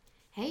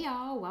Hey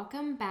y'all,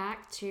 welcome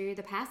back to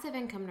the Passive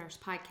Income Nurse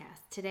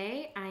Podcast.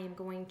 Today I am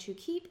going to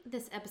keep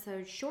this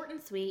episode short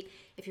and sweet.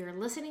 If you're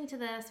listening to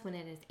this when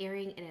it is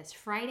airing, it is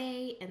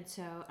Friday, and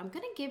so I'm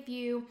going to give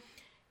you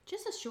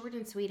just a short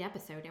and sweet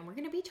episode, and we're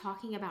going to be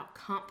talking about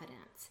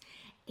confidence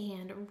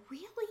and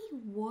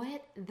really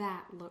what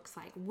that looks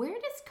like. Where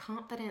does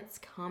confidence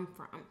come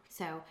from?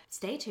 So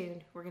stay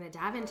tuned. We're going to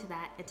dive into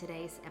that in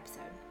today's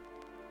episode.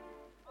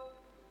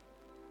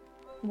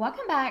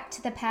 Welcome back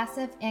to the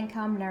Passive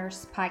Income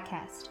Nurse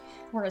Podcast,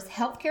 where as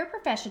healthcare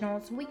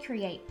professionals, we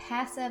create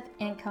passive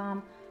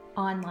income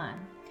online.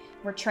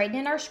 We're trading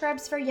in our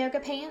scrubs for yoga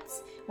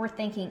pants, we're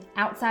thinking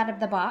outside of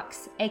the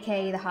box,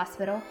 aka the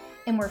hospital,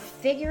 and we're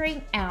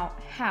figuring out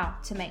how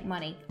to make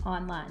money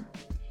online.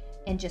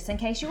 And just in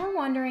case you were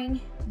wondering,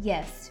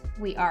 yes,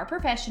 we are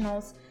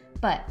professionals,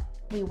 but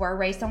we were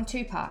raised on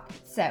Tupac,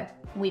 so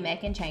we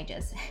making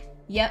changes.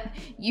 Yep,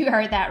 you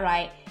heard that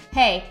right.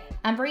 Hey,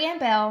 I'm Brianne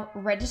Bell,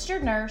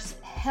 registered nurse,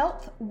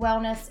 health,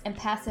 wellness, and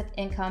passive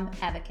income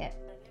advocate.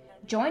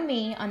 Join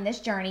me on this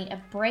journey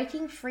of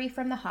breaking free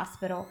from the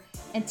hospital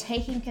and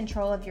taking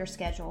control of your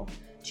schedule,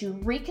 to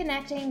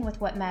reconnecting with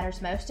what matters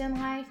most in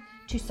life,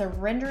 to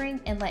surrendering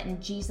and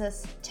letting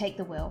Jesus take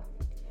the wheel.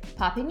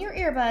 Pop in your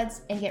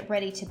earbuds and get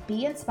ready to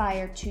be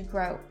inspired to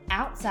grow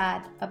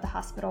outside of the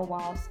hospital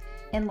walls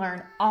and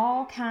learn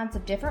all kinds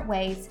of different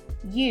ways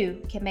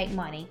you can make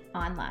money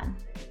online.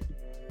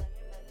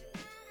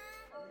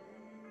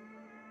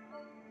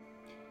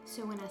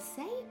 So when I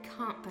say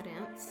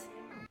confidence,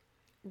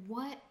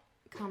 what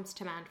comes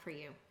to mind for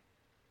you?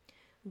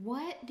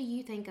 What do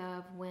you think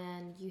of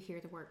when you hear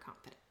the word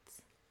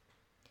confidence?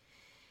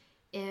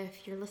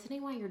 If you're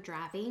listening while you're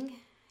driving,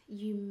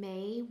 you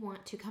may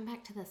want to come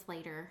back to this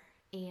later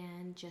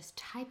and just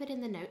type it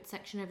in the notes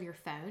section of your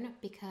phone,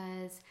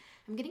 because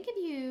I'm going to give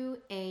you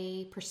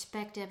a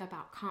perspective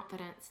about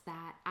confidence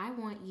that I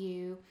want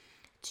you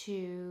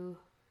to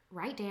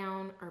write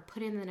down or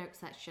put in the notes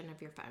section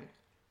of your phone.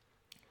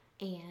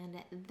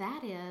 And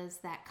that is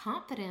that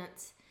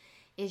confidence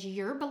is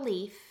your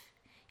belief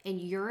in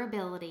your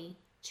ability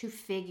to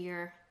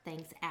figure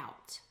things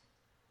out.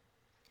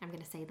 I'm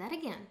going to say that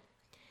again.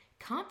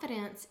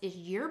 Confidence is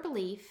your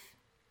belief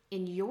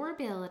in your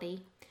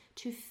ability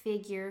to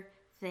figure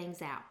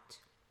things out.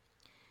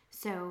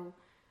 So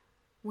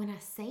when I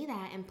say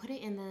that and put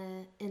it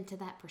into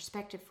that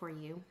perspective for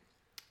you,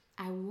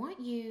 I want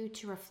you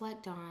to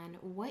reflect on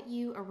what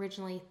you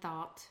originally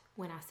thought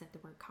when I said the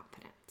word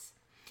confidence.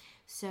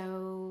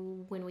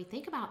 So when we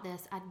think about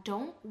this, I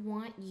don't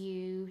want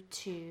you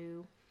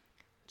to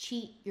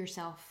cheat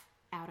yourself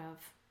out of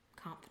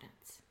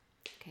confidence,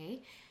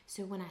 okay?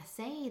 So when I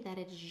say that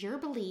it's your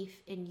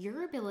belief in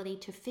your ability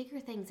to figure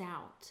things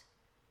out,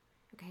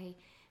 okay,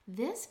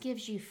 this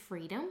gives you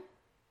freedom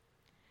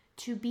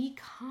to be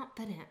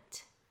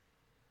confident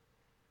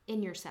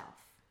in yourself.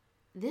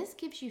 This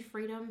gives you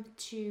freedom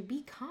to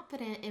be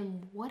confident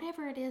in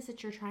whatever it is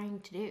that you're trying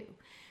to do.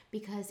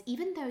 Because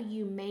even though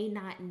you may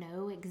not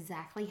know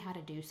exactly how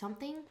to do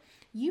something,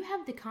 you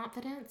have the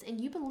confidence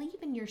and you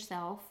believe in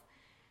yourself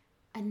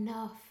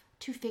enough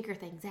to figure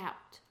things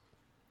out.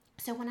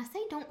 So when I say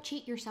don't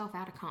cheat yourself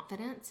out of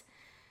confidence,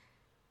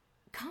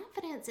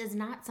 confidence is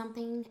not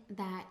something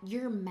that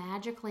you're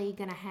magically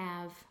going to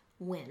have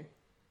when.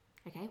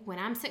 Okay? When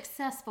I'm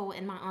successful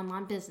in my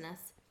online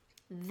business,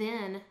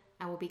 then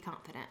I will be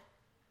confident.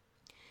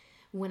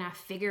 When I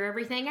figure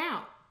everything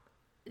out,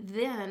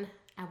 then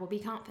I will be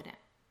confident.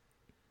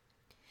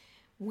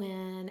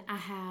 When I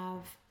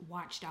have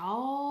watched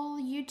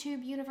all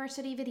YouTube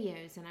University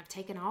videos and I've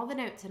taken all the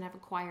notes and I've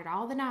acquired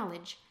all the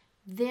knowledge,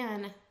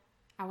 then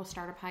I will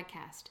start a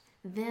podcast.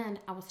 Then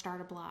I will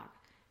start a blog.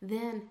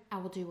 Then I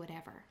will do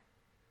whatever.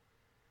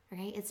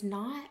 Okay? It's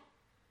not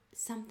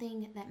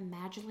something that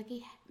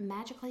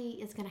magically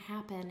is going to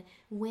happen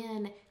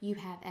when you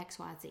have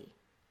XYZ.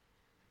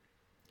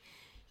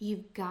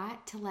 You've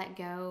got to let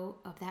go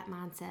of that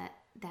mindset,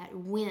 that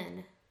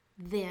when,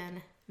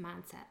 then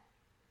mindset.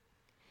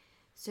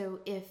 So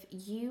if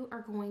you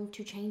are going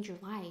to change your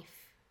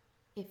life,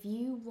 if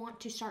you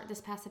want to start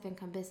this passive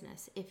income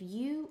business, if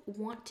you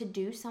want to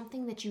do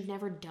something that you've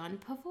never done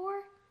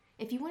before,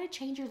 if you want to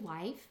change your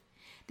life,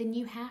 then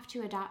you have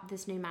to adopt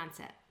this new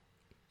mindset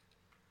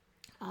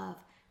of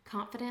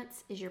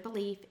confidence is your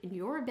belief in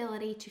your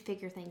ability to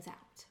figure things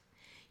out.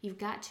 You've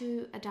got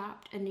to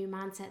adopt a new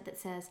mindset that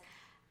says,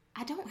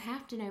 I don't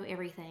have to know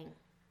everything.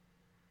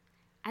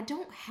 I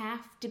don't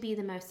have to be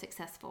the most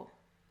successful.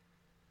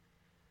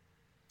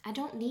 I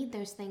don't need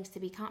those things to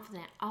be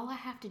confident. All I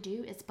have to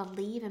do is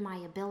believe in my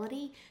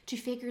ability to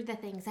figure the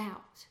things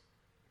out.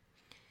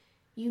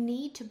 You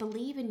need to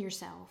believe in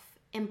yourself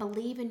and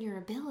believe in your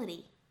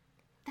ability.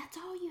 That's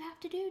all you have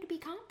to do to be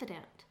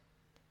confident.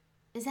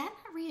 Is that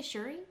not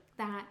reassuring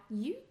that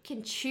you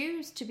can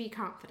choose to be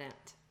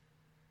confident?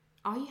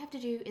 All you have to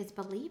do is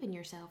believe in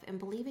yourself and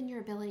believe in your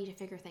ability to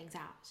figure things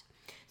out.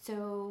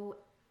 So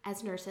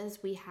as nurses,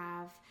 we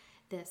have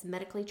this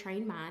medically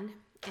trained mind.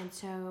 And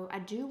so I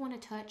do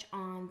want to touch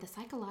on the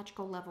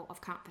psychological level of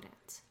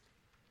confidence.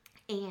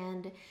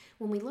 And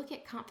when we look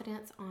at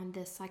confidence on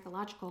this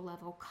psychological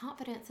level,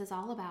 confidence is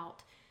all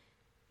about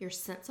your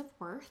sense of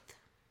worth,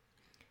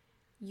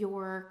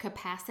 your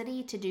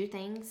capacity to do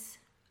things,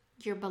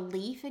 your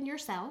belief in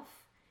yourself,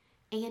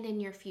 and in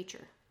your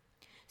future.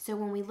 So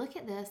when we look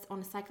at this on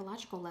a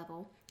psychological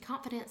level,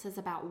 confidence is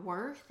about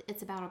worth,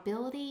 it's about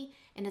ability,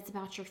 and it's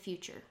about your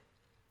future.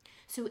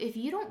 So if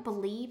you don't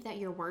believe that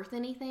you're worth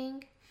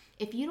anything,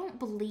 if you don't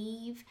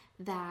believe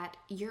that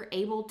you're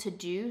able to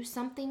do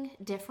something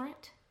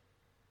different,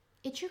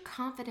 it's your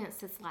confidence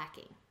that's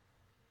lacking.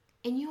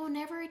 And you will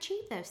never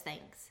achieve those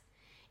things.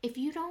 If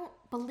you don't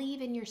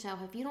believe in yourself,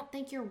 if you don't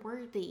think you're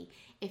worthy,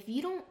 if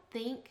you don't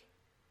think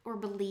or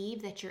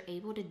believe that you're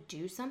able to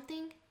do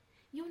something,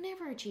 you'll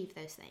never achieve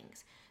those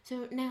things.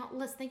 So now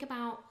let's think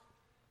about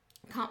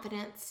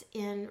confidence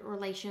in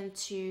relation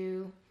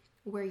to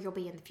where you'll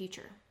be in the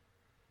future.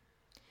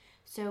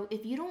 So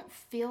if you don't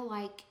feel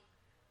like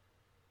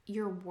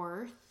you're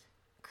worth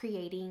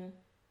creating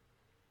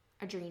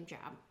a dream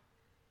job,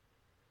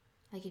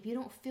 like if you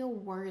don't feel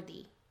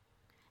worthy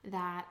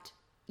that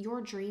your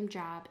dream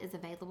job is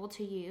available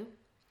to you,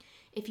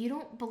 if you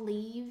don't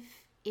believe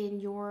in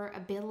your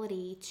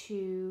ability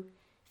to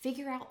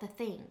figure out the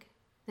thing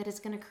that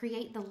is going to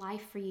create the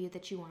life for you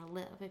that you want to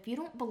live, if you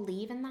don't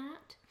believe in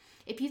that,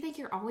 if you think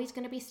you're always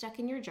going to be stuck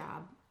in your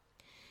job,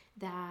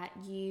 that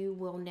you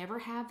will never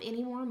have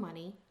any more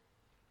money,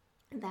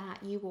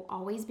 that you will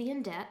always be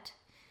in debt,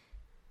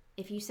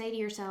 if you say to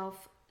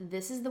yourself,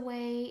 this is the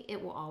way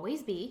it will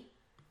always be,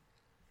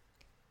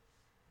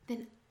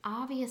 then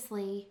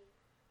obviously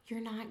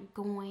you're not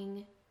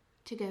going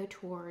to go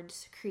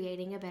towards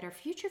creating a better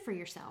future for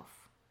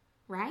yourself,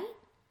 right?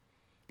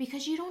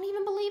 Because you don't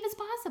even believe it's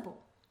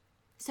possible.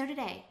 So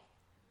today,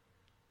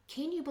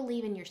 can you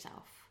believe in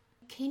yourself?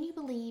 Can you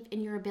believe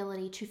in your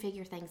ability to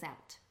figure things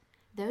out?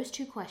 Those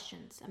two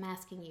questions I'm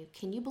asking you.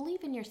 Can you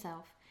believe in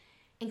yourself?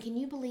 And can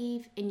you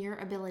believe in your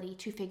ability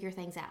to figure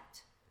things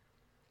out?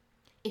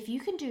 If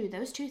you can do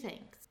those two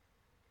things,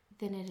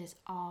 then it is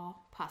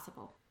all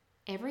possible.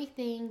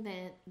 Everything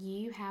that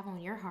you have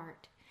on your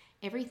heart,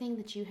 everything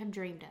that you have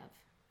dreamed of,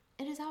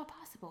 it is all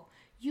possible.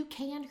 You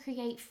can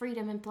create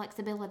freedom and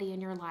flexibility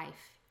in your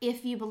life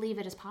if you believe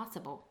it is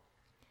possible.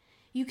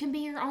 You can be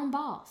your own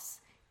boss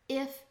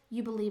if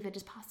you believe it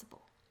is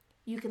possible.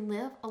 You can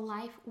live a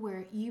life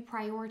where you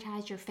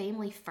prioritize your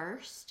family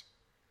first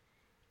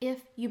if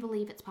you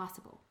believe it's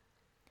possible.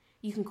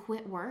 You can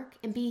quit work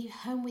and be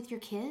home with your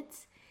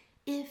kids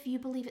if you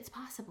believe it's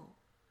possible.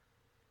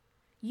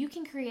 You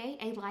can create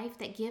a life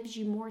that gives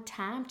you more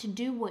time to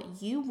do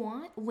what you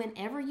want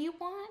whenever you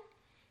want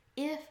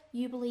if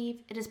you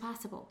believe it is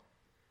possible.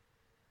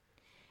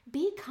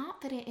 Be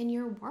confident in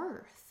your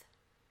worth.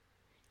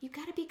 You've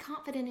got to be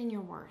confident in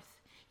your worth.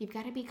 You've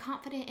got to be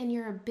confident in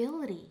your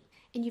ability,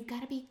 and you've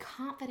got to be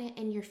confident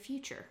in your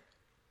future.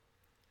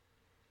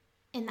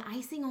 And the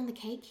icing on the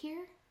cake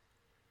here,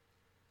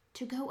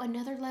 to go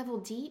another level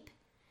deep,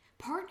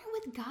 partner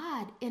with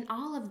God in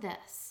all of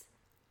this.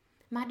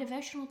 My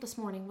devotional this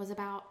morning was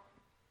about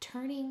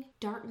turning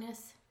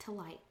darkness to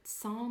light.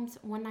 Psalms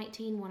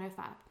 119,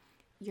 105.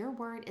 Your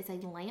word is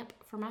a lamp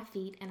for my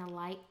feet and a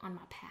light on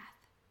my path.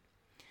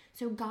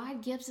 So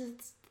God gives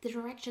us the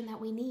direction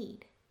that we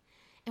need.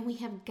 And we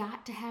have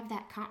got to have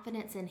that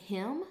confidence in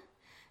Him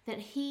that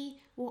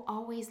He will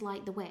always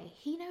light the way.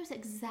 He knows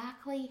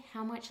exactly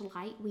how much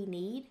light we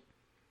need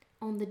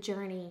on the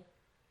journey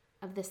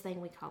of this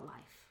thing we call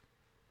life.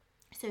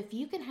 So if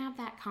you can have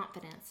that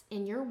confidence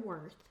in your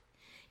worth,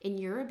 in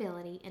your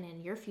ability, and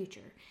in your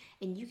future,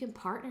 and you can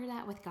partner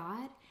that with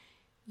God,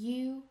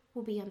 you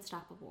will be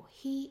unstoppable.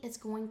 He is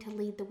going to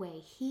lead the way.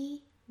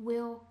 He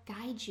will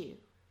guide you.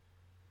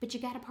 But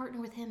you got to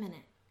partner with Him in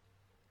it.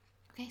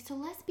 Okay, so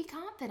let's be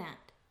confident.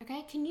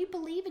 Okay, can you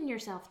believe in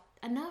yourself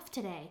enough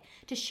today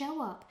to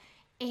show up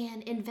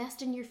and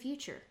invest in your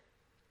future?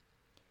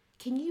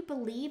 Can you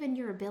believe in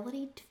your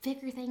ability to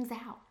figure things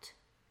out?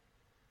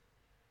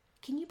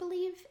 Can you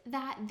believe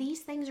that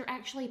these things are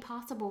actually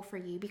possible for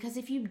you? Because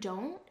if you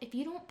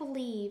don't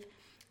believe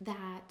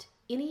that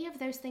any of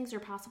those things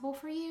are possible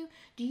for you,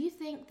 do you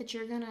think that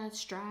you're going to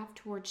strive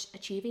towards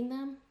achieving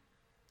them?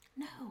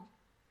 No,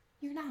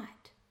 you're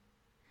not.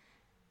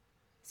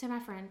 So my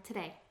friend,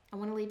 today, I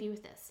want to leave you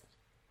with this.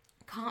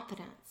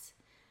 Confidence.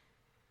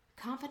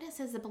 Confidence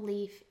is a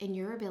belief in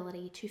your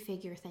ability to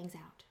figure things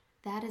out.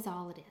 That is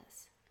all it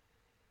is.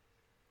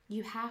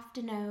 You have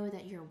to know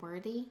that you're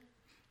worthy.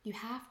 You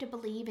have to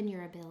believe in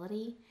your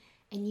ability,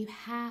 and you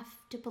have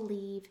to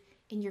believe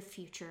in your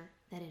future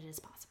that it is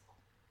possible.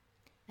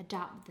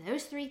 Adopt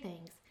those three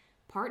things,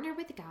 partner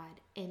with God,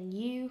 and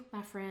you,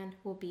 my friend,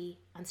 will be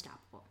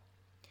unstoppable.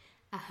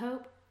 I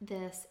hope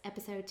this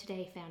episode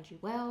today found you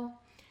well.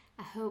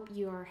 I hope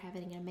you are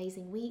having an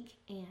amazing week,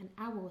 and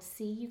I will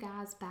see you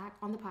guys back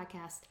on the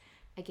podcast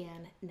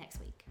again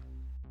next week.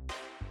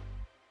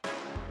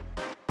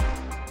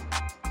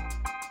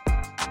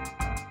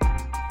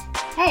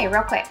 Hey,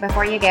 real quick,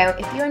 before you go,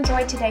 if you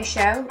enjoyed today's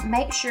show,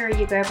 make sure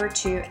you go over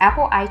to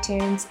Apple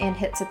iTunes and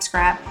hit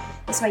subscribe.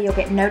 This way you'll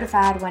get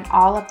notified when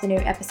all of the new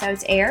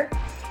episodes air.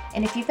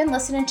 And if you've been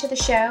listening to the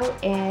show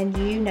and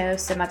you know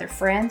some other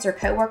friends or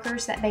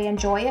coworkers that may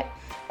enjoy it,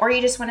 or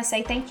you just want to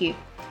say thank you,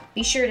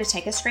 be sure to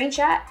take a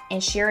screenshot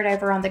and share it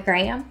over on the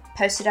gram,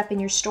 post it up in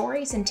your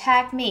stories, and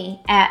tag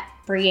me at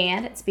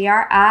Brianne, it's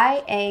BRIANNE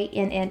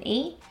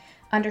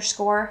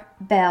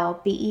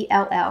 _Bell,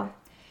 BELL.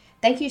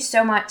 Thank you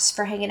so much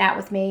for hanging out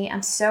with me.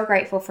 I'm so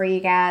grateful for you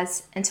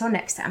guys. Until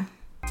next time.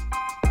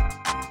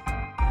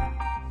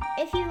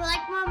 If you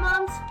like my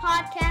mom's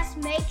podcast,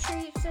 make sure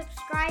you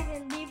subscribe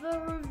and leave a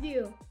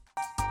review.